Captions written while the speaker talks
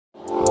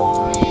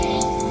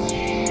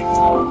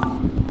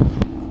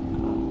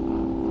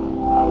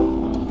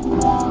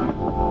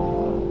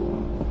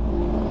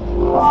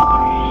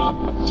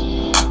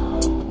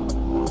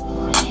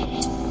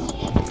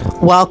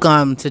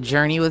Welcome to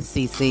Journey with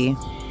Cece.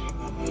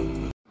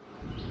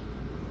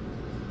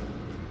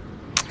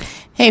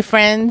 Hey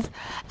friends,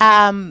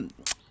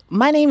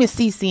 my name is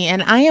Cece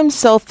and I am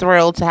so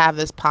thrilled to have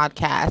this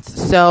podcast.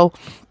 So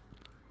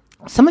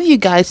some of you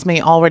guys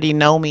may already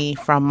know me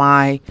from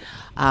my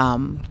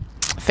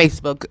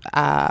Facebook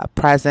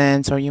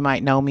presence, or you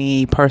might know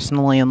me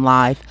personally in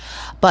life.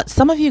 But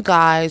some of you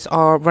guys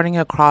are running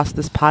across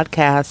this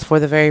podcast for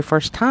the very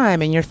first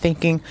time and you're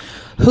thinking,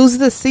 who's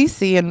this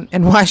Cece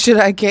and why should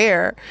I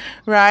care?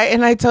 Right?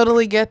 And I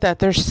totally get that.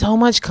 There's so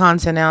much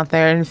content out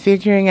there, and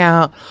figuring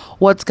out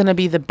what's going to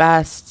be the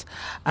best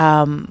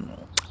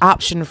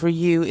option for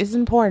you is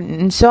important.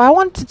 And so I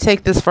want to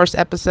take this first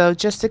episode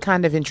just to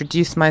kind of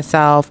introduce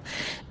myself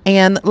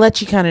and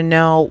let you kind of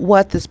know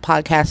what this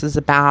podcast is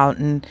about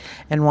and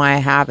why I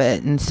have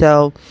it. And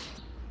so,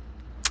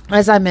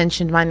 as I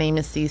mentioned, my name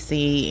is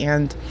Cece,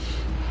 and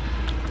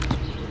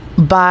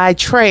by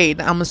trade,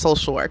 I'm a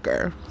social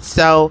worker.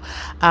 So,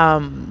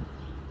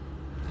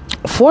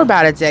 for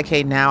about a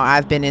decade now,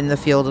 I've been in the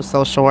field of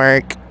social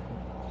work,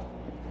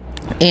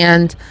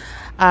 and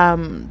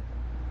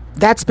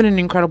that's been an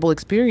incredible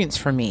experience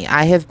for me.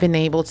 I have been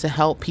able to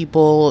help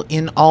people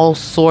in all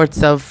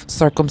sorts of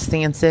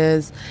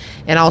circumstances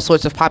and all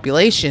sorts of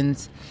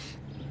populations,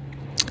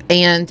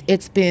 and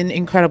it's been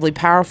incredibly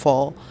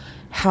powerful.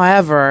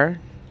 However,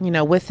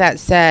 with that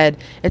said,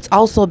 it's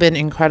also been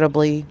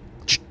incredibly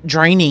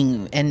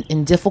draining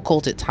and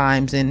difficult at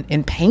times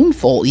and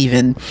painful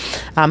even,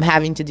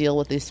 having to deal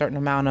with a certain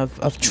amount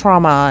of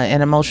trauma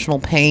and emotional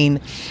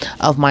pain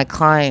of my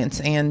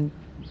clients. And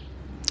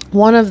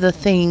one of the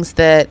things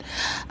that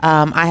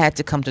I had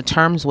to come to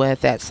terms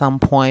with at some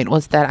point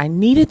was that I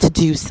needed to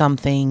do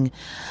something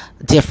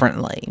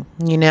differently,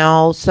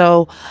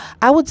 So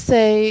I would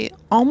say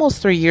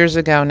almost 3 years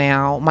ago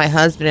now, my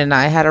husband and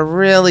I had a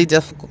really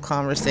difficult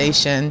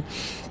conversation.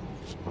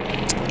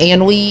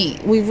 And we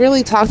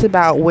really talked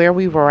about where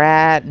we were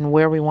at and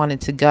where we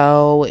wanted to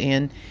go,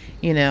 and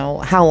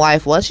how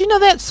life was.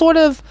 That sort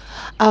of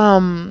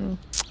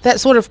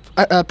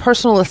a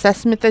personal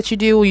assessment that you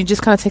do, where you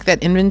just kind of take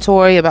that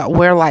inventory about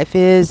where life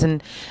is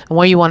and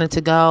where you want it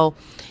to go.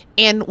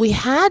 And we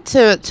had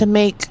to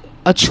make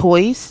a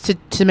choice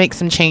to make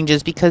some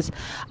changes, because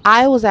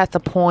I was at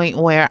the point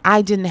where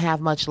I didn't have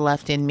much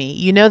left in me.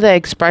 You know the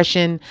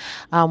expression,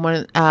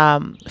 when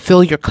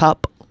fill your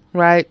cup,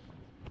 right?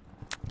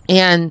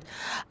 And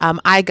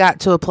I got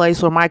to a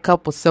place where my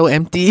cup was so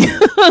empty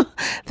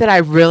that I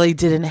really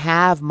didn't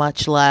have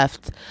much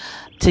left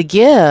to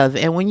give.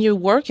 And when you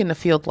work in a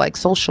field like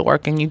social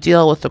work and you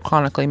deal with the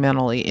chronically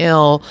mentally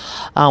ill,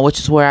 which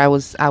is where I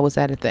was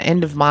at the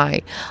end of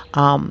my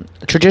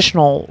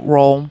traditional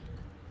role,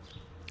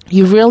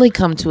 you really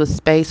come to a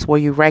space where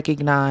you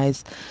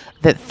recognize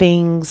that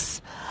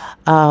things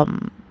are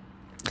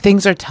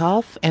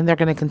tough, and they're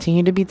going to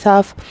continue to be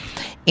tough.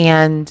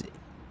 And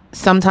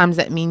sometimes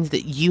that means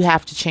that you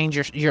have to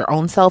change your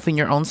own self in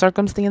your own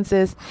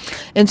circumstances.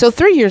 And so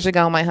 3 years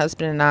ago, my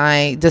husband and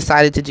I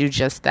decided to do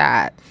just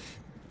that.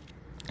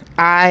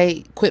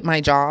 I quit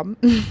my job.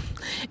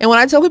 And when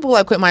I tell people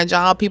I quit my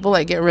job, people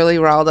get really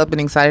riled up and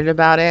excited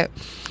about it.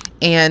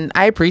 And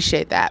I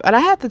appreciate that. But I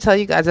have to tell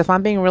you guys, if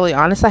I'm being really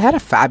honest, I had a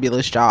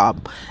fabulous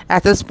job.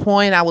 At this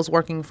point, I was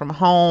working from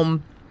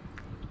home,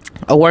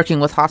 working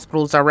with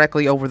hospitals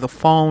directly over the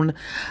phone.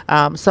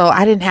 So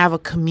I didn't have a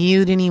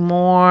commute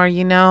anymore.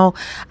 I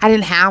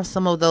didn't have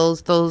some of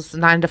those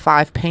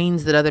 9-to-5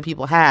 pains that other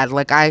people had.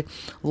 Like, I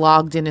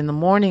logged in the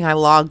morning, I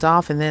logged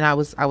off, and then I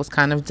was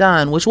kind of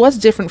done, which was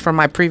different from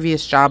my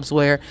previous jobs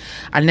where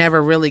I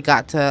never really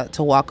got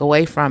to walk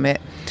away from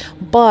it.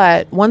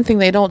 But one thing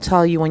they don't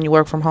tell you when you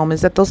work from home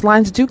is that those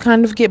lines do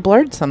kind of get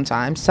blurred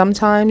sometimes.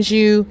 Sometimes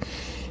you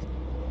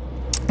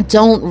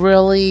don't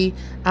really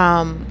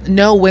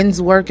know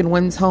when's work and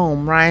when's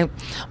home, right?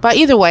 But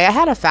either way, I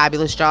had a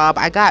fabulous job.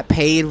 I got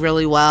paid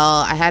really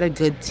well. I had a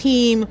good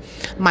team.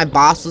 My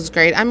boss was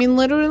great. I mean,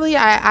 literally,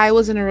 I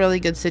was in a really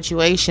good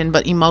situation,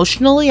 but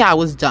emotionally, I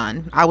was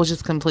done. I was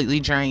just completely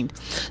drained.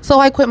 So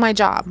I quit my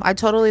job. I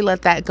totally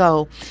let that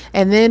go.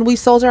 And then we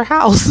sold our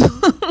house.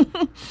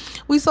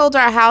 We sold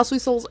our house. We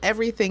sold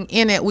everything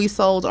in it. We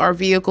sold our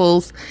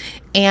vehicles,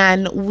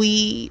 and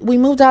we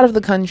moved out of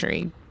the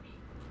country.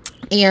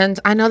 And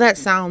I know that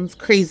sounds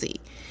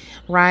crazy,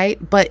 right?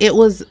 But it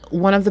was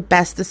one of the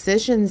best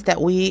decisions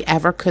that we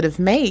ever could have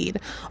made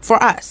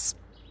for us.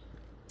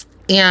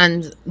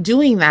 And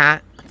doing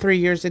that 3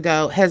 years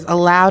ago has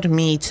allowed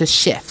me to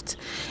shift.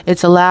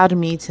 It's allowed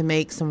me to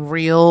make some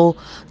real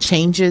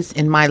changes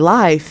in my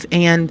life.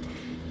 And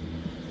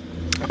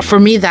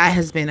for me, that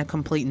has been a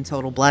complete and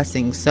total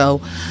blessing.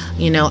 So,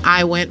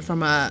 I went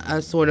from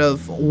a sort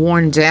of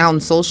worn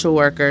down social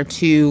worker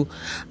to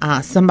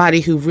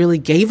somebody who really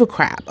gave a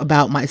crap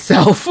about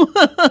myself.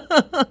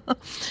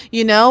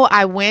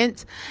 I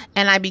went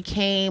and I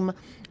became,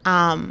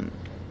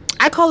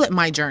 I call it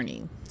my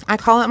journey. I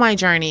call it my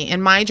journey,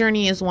 and my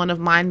journey is one of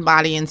mind,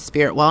 body, and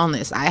spirit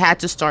wellness. I had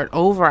to start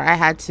over. I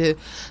had to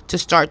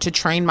start to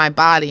train my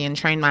body and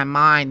train my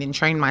mind and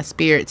train my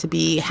spirit to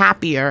be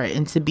happier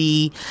and to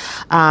be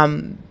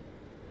in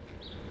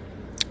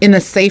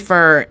a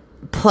safer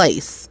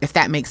place, if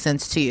that makes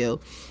sense to you.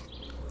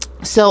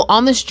 So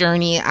on this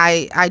journey,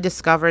 I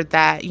discovered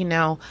that,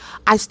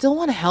 I still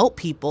want to help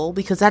people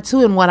because that's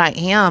who and what I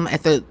am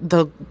at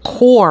the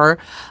core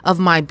of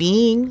my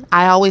being.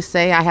 I always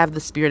say I have the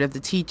spirit of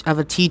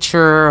a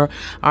teacher, or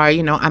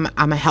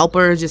I'm a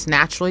helper just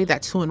naturally.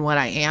 That's who and what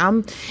I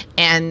am.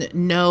 And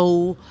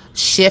no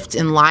shift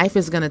in life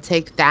is going to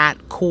take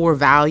that core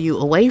value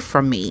away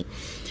from me.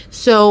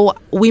 So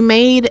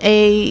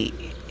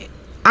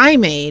I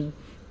made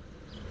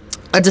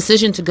a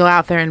decision to go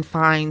out there and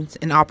find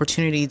an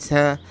opportunity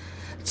to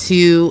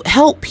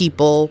help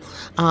people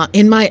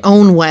in my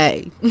own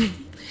way.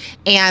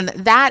 And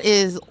that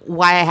is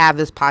why I have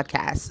this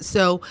podcast.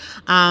 So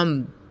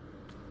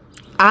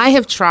I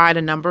have tried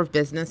a number of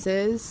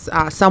businesses,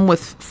 some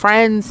with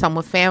friends, some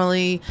with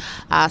family,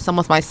 some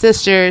with my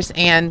sisters.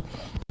 And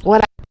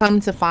what I've come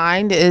to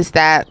find is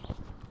that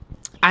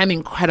I'm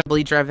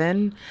incredibly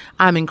driven.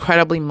 I'm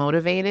incredibly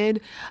motivated.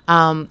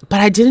 But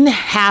I didn't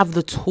have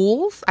the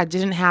tools. I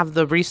didn't have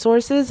the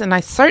resources. And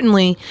I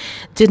certainly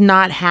did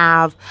not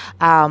have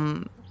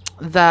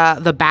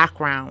the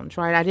background,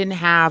 right? I didn't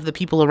have the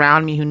people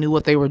around me who knew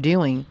what they were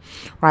doing,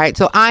 right?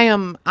 So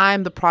I'm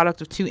the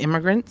product of two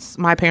immigrants.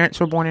 My parents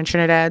were born in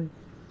Trinidad.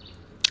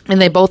 And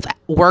they both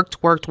worked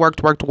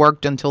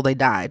until they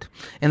died.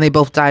 And they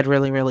both died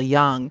really, really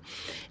young.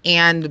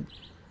 And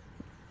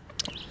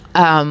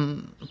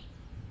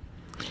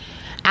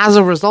as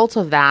a result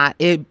of that,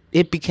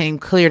 it became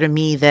clear to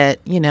me that,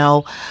 they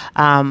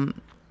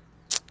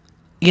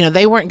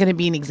weren't going to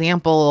be an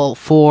example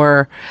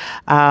for,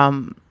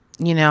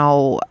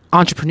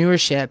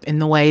 entrepreneurship in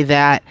the way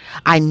that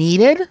I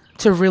needed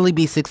to really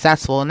be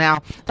successful.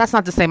 Now, that's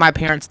not to say my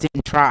parents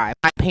didn't try.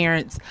 My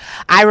parents,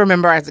 I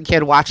remember as a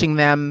kid watching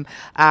them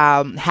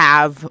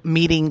have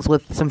meetings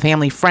with some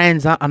family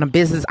friends on a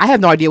business. I have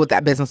no idea what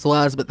that business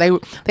was, but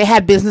they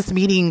had business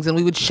meetings, and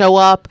we would show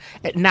up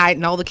at night,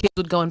 and all the kids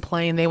would go and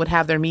play, and they would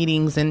have their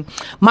meetings. And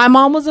my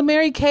mom was a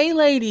Mary Kay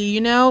lady,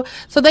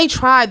 so they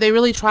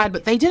really tried,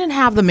 but they didn't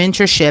have the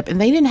mentorship, and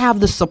they didn't have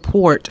the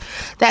support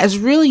that is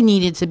really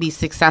needed to be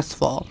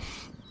successful.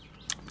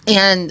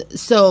 And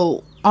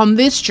so on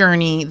this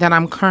journey that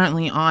I'm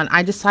currently on,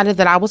 I decided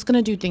that I was going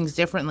to do things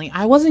differently.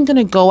 I wasn't going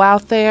to go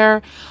out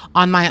there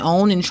on my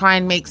own and try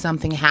and make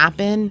something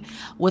happen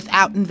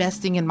without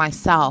investing in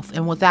myself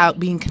and without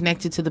being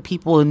connected to the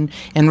people and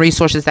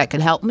resources that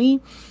could help me.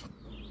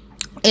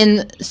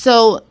 And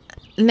so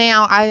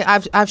now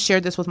I've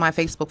shared this with my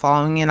Facebook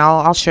following, and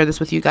I'll share this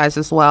with you guys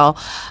as well.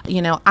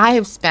 I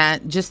have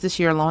spent, just this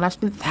year alone, I've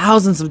spent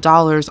thousands of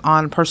dollars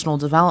on personal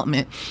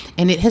development,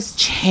 and it has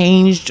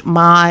changed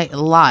my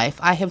life.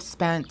 I have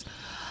spent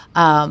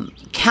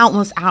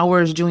countless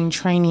hours doing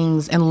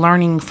trainings and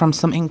learning from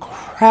some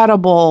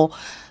incredible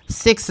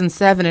 6 and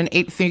 7 and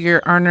 8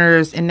 figure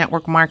earners in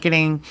network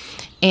marketing.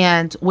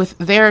 And with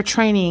their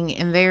training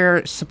and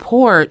their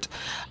support,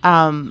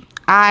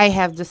 I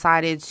have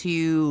decided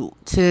to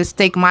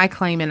stake my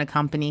claim in a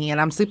company,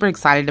 and I'm super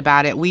excited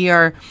about it.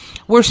 We're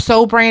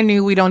so brand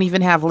new. We don't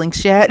even have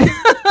links yet.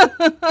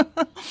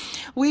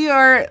 We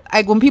are,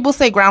 like, when people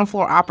say ground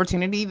floor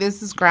opportunity,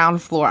 this is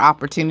ground floor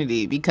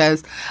opportunity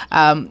because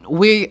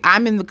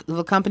I'm in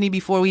the company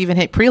before we even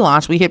hit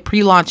pre-launch. We hit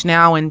pre-launch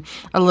now in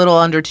a little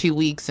under 2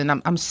 weeks, and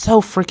I'm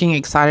so freaking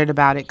excited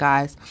about it,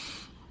 guys.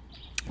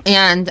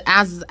 And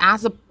as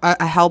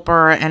a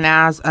helper and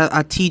as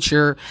a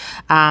teacher,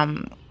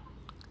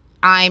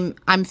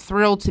 I'm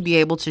thrilled to be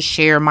able to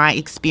share my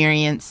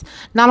experience,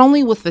 not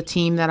only with the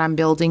team that I'm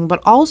building,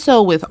 but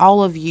also with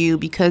all of you,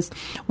 because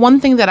one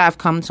thing that I've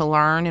come to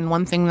learn and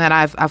one thing that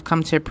I've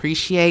come to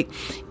appreciate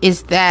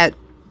is that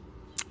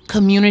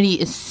community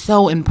is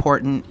so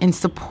important and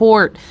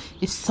support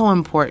is so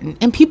important,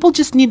 and people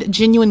just need a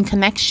genuine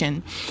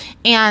connection.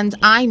 And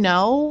I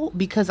know,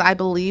 because I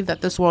believe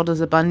that this world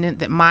is abundant,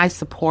 that my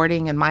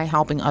supporting and my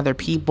helping other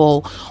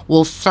people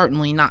will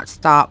certainly not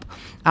stop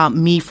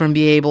me from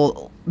being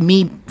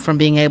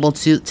able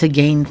to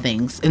gain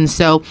things. And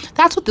so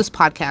that's what this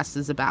podcast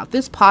is about.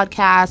 This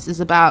podcast is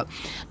about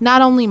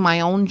not only my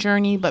own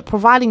journey, but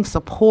providing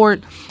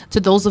support to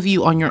those of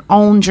you on your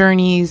own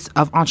journeys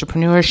of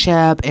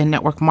entrepreneurship and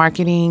network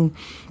marketing.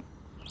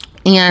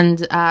 And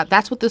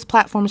that's what this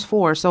platform is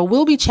for. So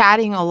we'll be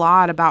chatting a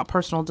lot about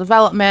personal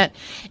development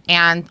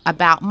and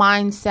about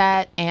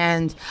mindset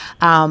and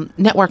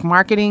network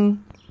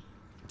marketing,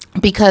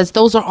 because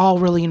those are all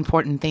really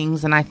important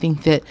things. And I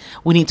think that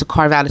we need to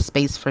carve out a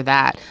space for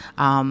that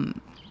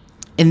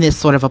in this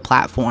sort of a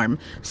platform.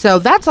 So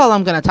that's all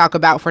I'm going to talk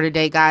about for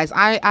today, guys.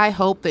 I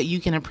hope that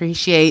you can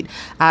appreciate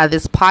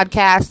this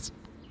podcast.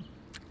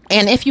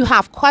 And if you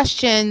have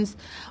questions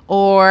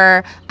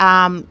or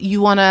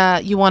you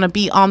wanna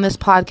be on this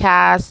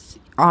podcast,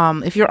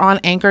 if you're on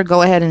Anchor,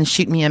 go ahead and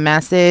shoot me a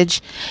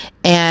message.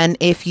 And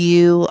if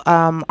you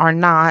are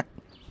not,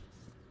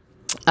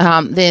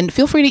 then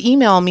feel free to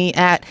email me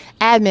at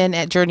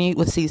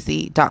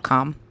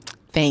admin@journeywithcc.com.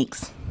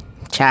 Thanks.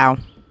 Ciao.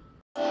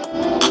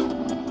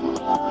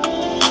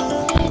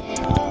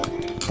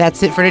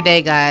 That's it for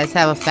today, guys.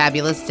 Have a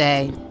fabulous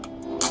day.